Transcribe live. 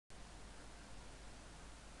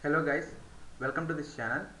Hello guys, welcome to this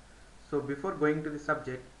channel. So before going to the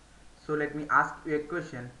subject, so let me ask you a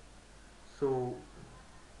question. So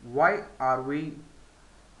why are we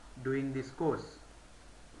doing this course?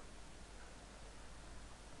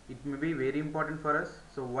 It may be very important for us.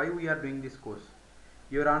 So why we are doing this course?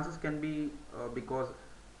 Your answers can be because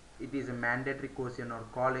it is a mandatory course in our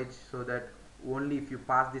college, so that only if you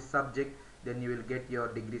pass this subject then you will get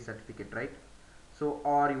your degree certificate, right? So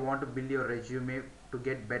or you want to build your resume to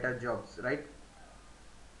get better jobs, right?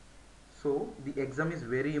 So the exam is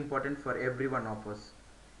very important for every one of us.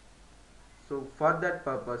 So for that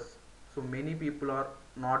purpose, so many people are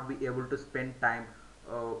not be able to spend time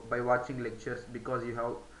by watching lectures because you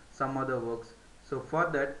have some other works. So for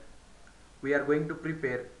that, we are going to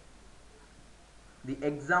prepare the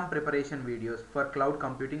exam preparation videos for cloud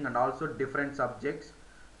computing and also different subjects.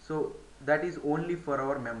 So that is only for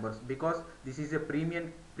our members, because this is a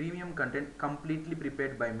premium content completely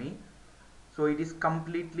prepared by me. So it is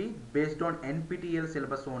completely based on NPTEL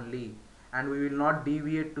syllabus only, and we will not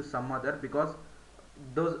deviate to some other, because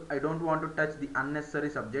those I don't want to touch the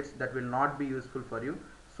unnecessary subjects that will not be useful for you.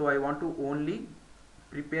 So I want to only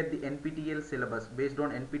prepare the NPTEL syllabus. Based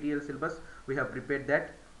on NPTEL syllabus we have prepared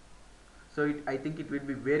that. So I think it will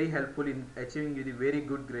be very helpful in achieving you the very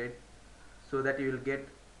good grade, so that you will get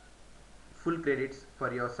full credits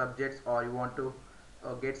for your subjects, or you want to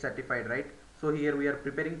get certified, right? So here we are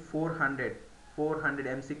preparing 400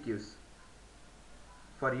 MCQs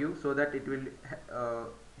for you, so that it will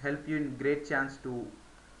help you in great chance to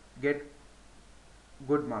get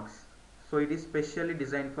good marks. So it is specially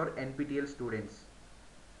designed for NPTEL students,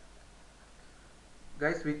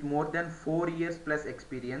 guys, with more than 4 years plus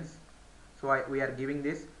experience. So we are giving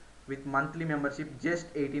this with monthly membership just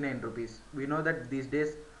 89 rupees. We know that these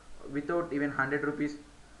days without even 100 rupees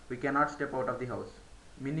we cannot step out of the house,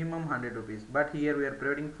 minimum 100 rupees, but here we are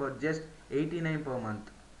providing for just 89 per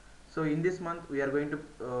month. So in this month we are going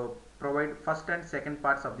to provide first and second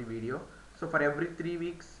parts of the video. So for every 3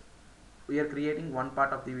 weeks we are creating one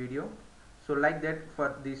part of the video. So like that,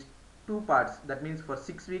 for these two parts, that means for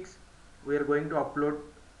 6 weeks we are going to upload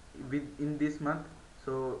within this month,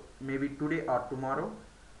 so maybe today or tomorrow.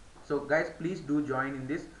 So guys, please do join in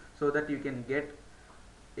this, so that you can get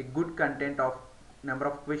a good content of number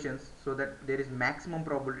of questions, so that there is maximum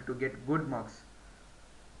probability to get good marks.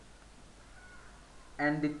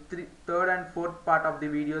 And the third and fourth part of the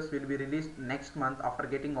videos will be released next month after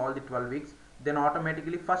getting all the 12 weeks. Then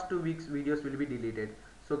automatically first 2 weeks videos will be deleted.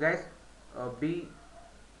 So guys, be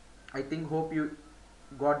I think hope you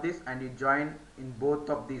got this and you join in both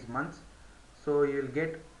of these months. So you will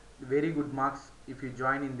get very good marks if you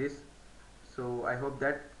join in this. So I hope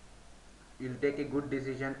that you'll take a good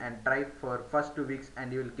decision and try for first 2 weeks,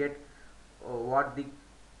 and you will get what the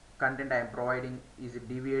content I am providing is it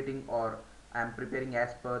deviating, or I am preparing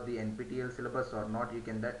as per the NPTEL syllabus or not. You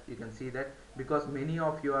can see that, because many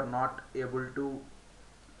of you are not able to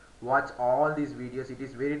watch all these videos. It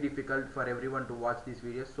is very difficult for everyone to watch these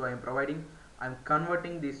videos. So I am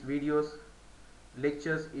converting these videos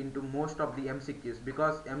lectures into most of the MCQs,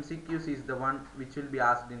 because MCQs is the one which will be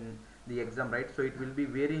asked in the exam, right? So it will be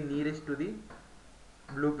very nearest to the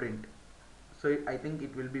blueprint. So I think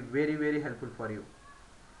it will be very helpful for you.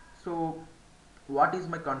 So what is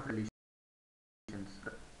my confidence?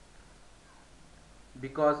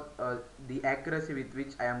 Because the accuracy with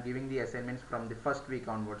which I am giving the assignments from the first week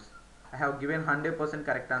onwards, I have given 100%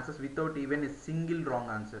 correct answers without even a single wrong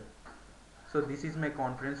answer. So this is my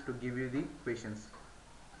confidence to give you the questions.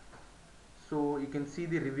 So you can see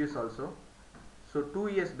the reviews also. So 2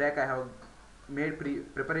 years back I have made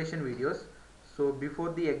preparation videos. So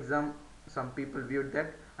before the exam some people viewed that,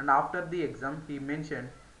 and after the exam he mentioned,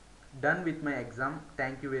 done with my exam,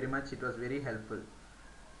 thank you very much, it was very helpful.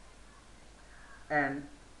 And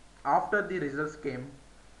after the results came,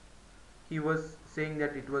 he was saying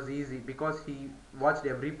that it was easy because he watched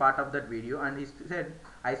every part of that video, and he said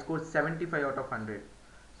I scored 75 out of 100.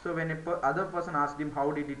 So when other person asked him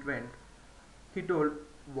how did it went, he told,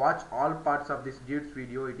 watch all parts of this dude's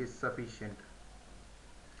video, it is sufficient.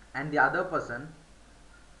 And the other person,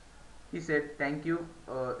 he said, thank you,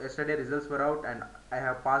 yesterday results were out and I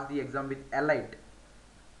have passed the exam with elite.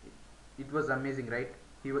 It was amazing, right?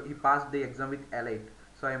 He passed the exam with elite.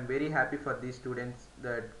 So I am very happy for these students,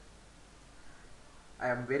 that I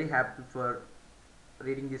am very happy for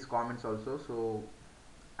reading these comments also. So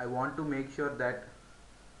I want to make sure that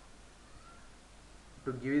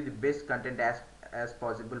to give you the best content as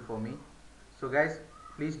possible for me. So guys,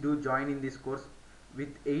 please do join in this course. With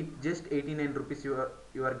just 89 rupees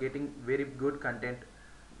you are getting very good content.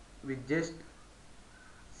 With just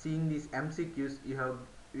seeing these MCQs, you have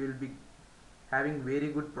you will be having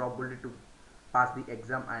very good probability to pass the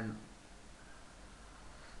exam, and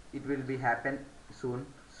it will be happen soon.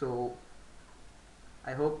 So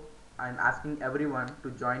I hope I'm asking everyone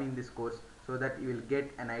to join in this course so that you will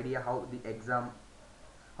get an idea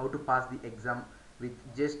how to pass the exam with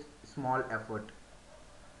just small effort.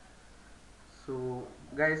 So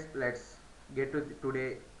guys, let's get to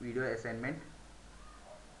today video assignment.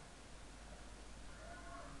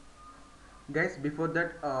 Guys, before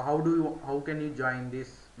that, how can you join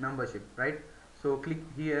this membership, right? So click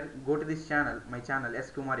here, go to this channel, my channel S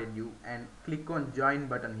Kumar Edu, and click on join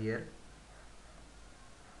button here.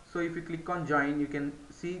 So if you click on join, you can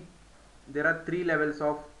see there are three levels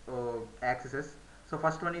of accesses. So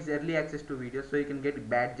first one is early access to videos, so you can get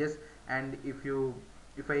badges, and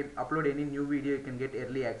if I upload any new video, you can get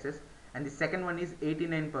early access. And the second one is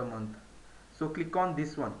 89 per month. So click on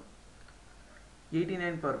this one,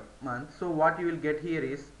 89 per month. So what you will get here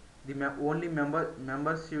is the only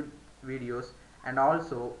membership videos, and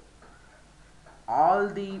also all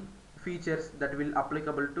the features that will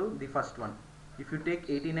applicable to the first one. If you take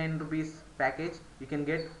 89 rupees package, you can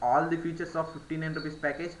get all the features of 59 rupees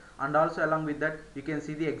package, and also along with that you can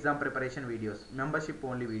see the exam preparation videos, membership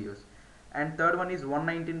only videos. And third one is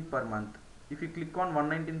 119 per month. If you click on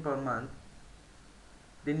 119 per month,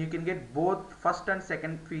 then you can get both first and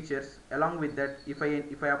second features. Along with that, if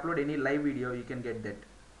I upload any live video, you can get that.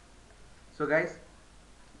 So guys,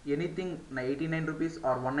 anything 89 rupees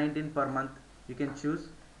or 119 per month, you can choose.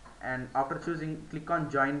 And after choosing, click on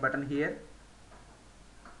join button here.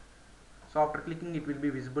 So after clicking, it will be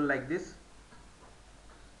visible like this.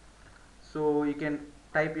 So you can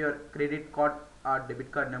type your credit card or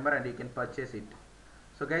debit card number and you can purchase it.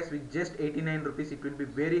 So guys, with just 89 rupees, it will be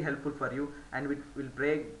very helpful for you, and it will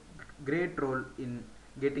play great role in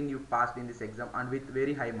getting you passed in this exam and with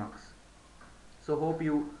very high marks. So hope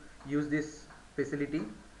you use this facility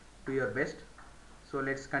to your best. So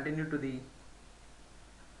let's continue to the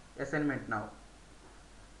assignment now.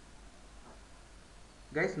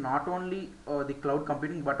 Guys, not only the cloud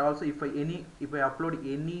computing, but also if I upload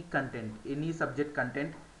any content, any subject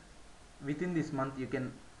content within this month, you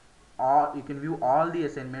can view all the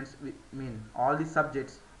assignments all the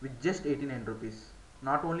subjects with just 89 rupees.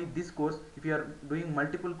 Not only this course, if you are doing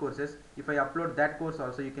multiple courses, if I upload that course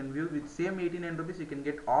also, you can view with same 89 rupees. You can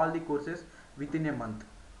get all the courses within a month.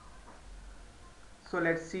 So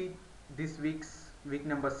let's see this week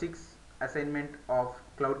number 6 assignment of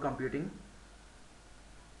cloud computing.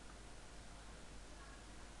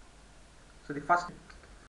 So the first,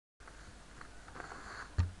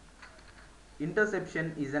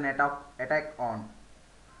 interception is an attack on.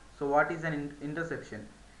 So what is an interception?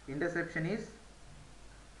 Interception is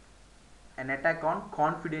an attack on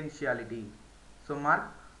confidentiality. So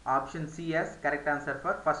mark option C as correct answer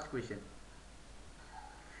for first question.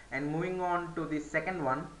 And moving on to the second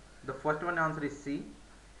one, the first one answer is C,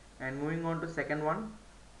 and moving on to second one,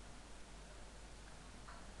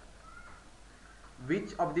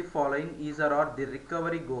 which of the following is or are the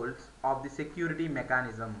recovery goals of the security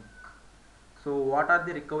mechanism? So what are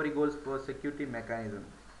the recovery goals for security mechanism?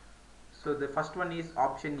 So the first one is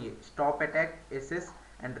option A, stop attack, assess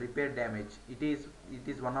and repair damage. It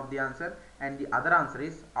is one of the answer, and the other answer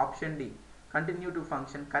is option D, continue to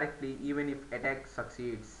function correctly even if attack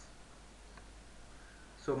succeeds.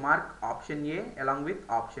 So mark option A along with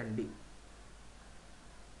option D.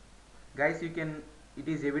 Guys, it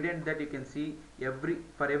is evident that you can see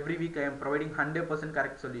for every week I am providing 100%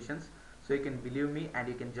 correct solutions. So you can believe me and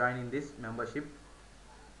you can join in this membership.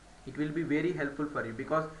 It will be very helpful for you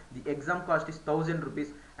because the exam cost is 1000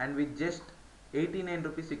 rupees, and with just 89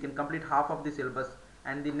 rupees you can complete half of the syllabus,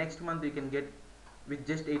 and the next month you can get with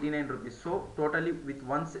just 89 rupees. So totally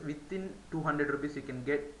within 200 rupees you can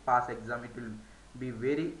get pass exam. It will be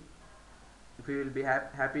very, if you will be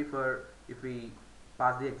happy for if we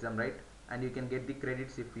pass the exam, right? And you can get the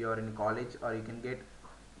credits if you are in college, or you can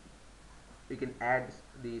add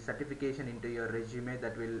the certification into your resume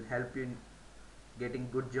that will help you in getting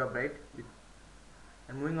good job, right?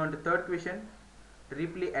 And moving on to third question,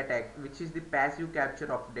 replay attack, which is the passive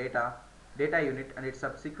capture of data unit and its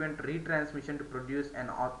subsequent retransmission to produce an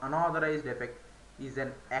unauthorized effect, is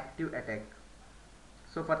an active attack.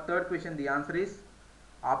 So for third question, the answer is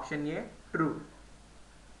option A, true.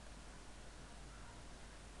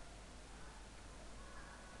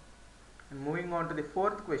 And moving on to the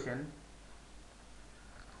fourth question,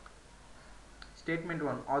 statement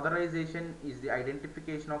 1, authorization is the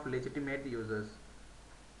identification of legitimate users.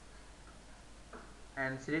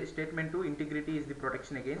 And statement 2, integrity is the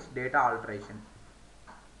protection against data alteration.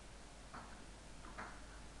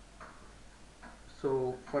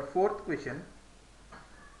 So for fourth question,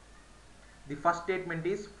 the first statement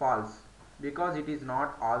is false because it is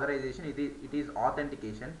not authorization, it is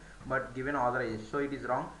authentication, but given authorization, so it is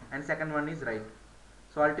wrong. And second one is right.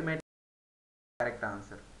 So ultimately correct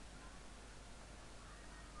answer.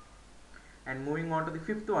 And moving on to the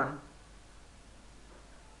fifth one,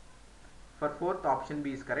 for fourth option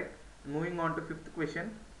B is correct. Moving on to fifth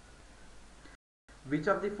question, which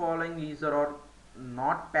of the following is or are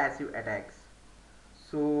not passive attacks?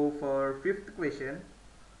 So for fifth question,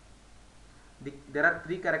 there are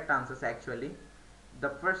three correct answers actually. The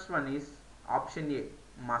first one is option A,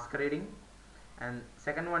 masquerading, and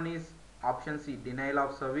second one is option C, denial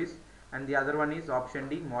of service, and the other one is option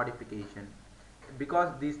D, modification. Because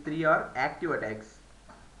these three are active attacks,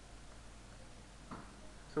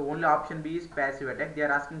 so only option B is passive attack. They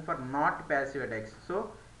are asking for not passive attacks,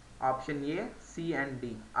 so option A, C and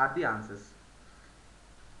D are the answers.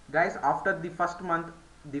 Guys, after the first month,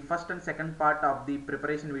 the first and second part of the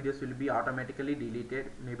preparation videos will be automatically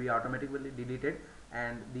deleted,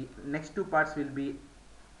 and the next two parts will be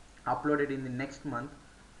uploaded in the next month.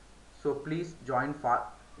 So please join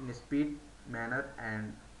in a speed manner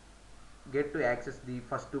and get to access the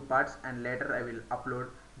first two parts, and later I will upload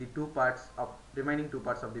the remaining two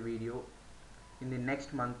parts of the video in the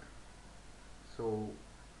next month. So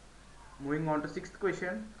moving on to sixth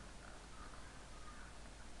question.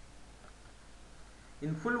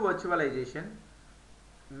 In full virtualization,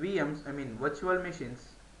 virtual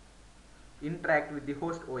machines interact with the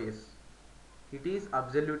host OS. It is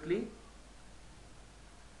absolutely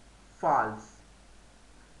false.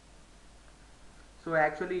 So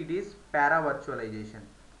actually it is para virtualization,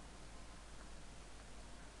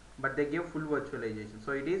 but they give full virtualization,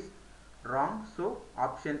 so it is wrong. So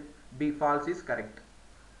option B, false, is correct.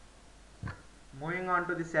 Moving on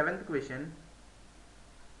to the seventh question.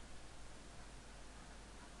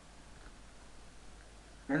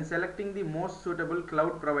 When selecting the most suitable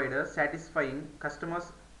cloud provider satisfying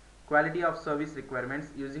customers' quality of service requirements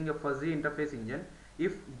using a fuzzy interface engine,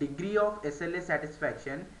 if degree of SLA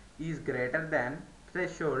satisfaction is greater than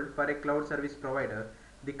threshold for a cloud service provider,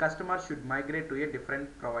 the customer should migrate to a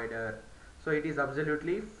different provider. So it is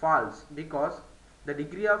absolutely false, because the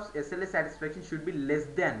degree of SLA satisfaction should be less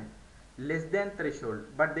than threshold,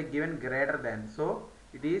 but they given greater than, so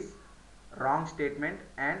it is wrong statement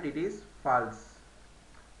and it is false.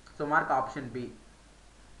 So mark option B.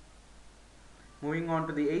 Moving on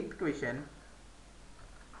to the eighth question.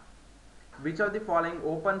 Which of the following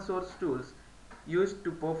open source tools used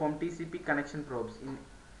to perform TCP connection probes in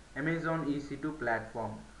Amazon EC2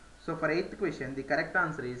 platform? So for eighth question, the correct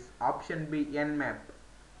answer is option B, Nmap.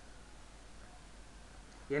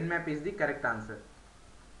 Nmap is the correct answer.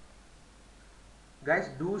 Guys,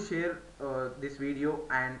 do share this video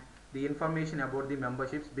and the information about the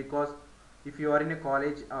memberships, because if you are in a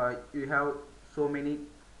college, you have so many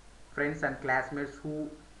friends and classmates who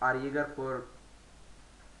are eager for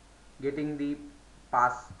getting the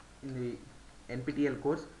pass in the NPTEL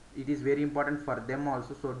course. It is very important for them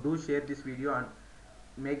also, so do share this video and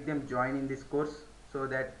make them join in this course, so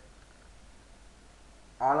that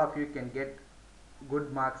all of you can get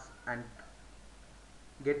good marks and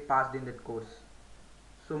get passed in that course.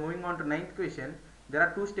 So moving on to ninth question, there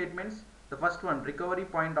are two statements. The first one, recovery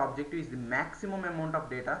point objective is the maximum amount of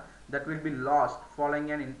data that will be lost following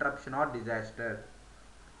an interruption or disaster.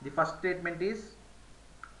 The first statement is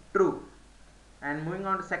true. And moving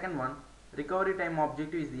on to second one, recovery time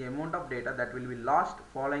objective is the amount of data that will be lost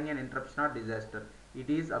following an interruption or disaster. It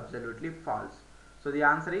is absolutely false. So the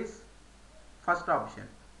answer is first option.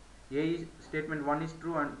 Statement 1 is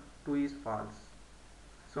true and 2 is false.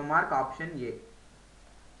 So mark option A.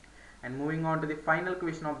 And moving on to the final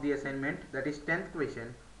question of the assignment, that is 10th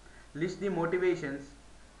question. List the motivations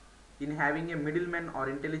in having a middleman or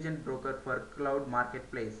intelligent broker for cloud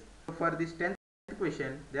marketplace. So for this 10th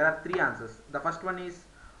question, there are three answers. The first one is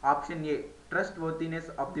option A, trustworthiness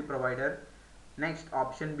of the provider. Next,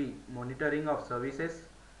 option B, monitoring of services.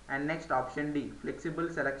 And next, option D, flexible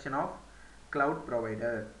selection of cloud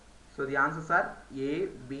provider. So the answers are A,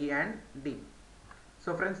 B and D.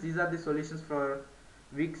 So friends, these are the solutions for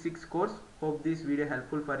week 6 course. Hope this video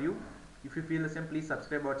helpful for you. If you feel the same, please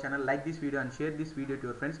subscribe our channel, like this video and share this video to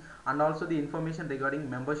your friends. And also the information regarding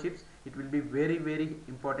memberships, it will be very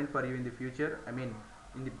important for you in the future. I mean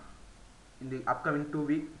in the upcoming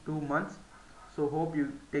 2 months. So hope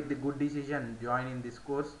you take the good decision and join in this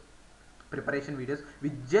course preparation videos.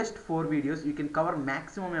 With just 4 videos you can cover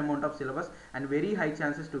maximum amount of syllabus and very high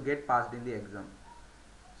chances to get passed in the exam.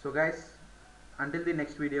 So guys, until the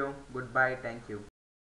next video, goodbye, thank you.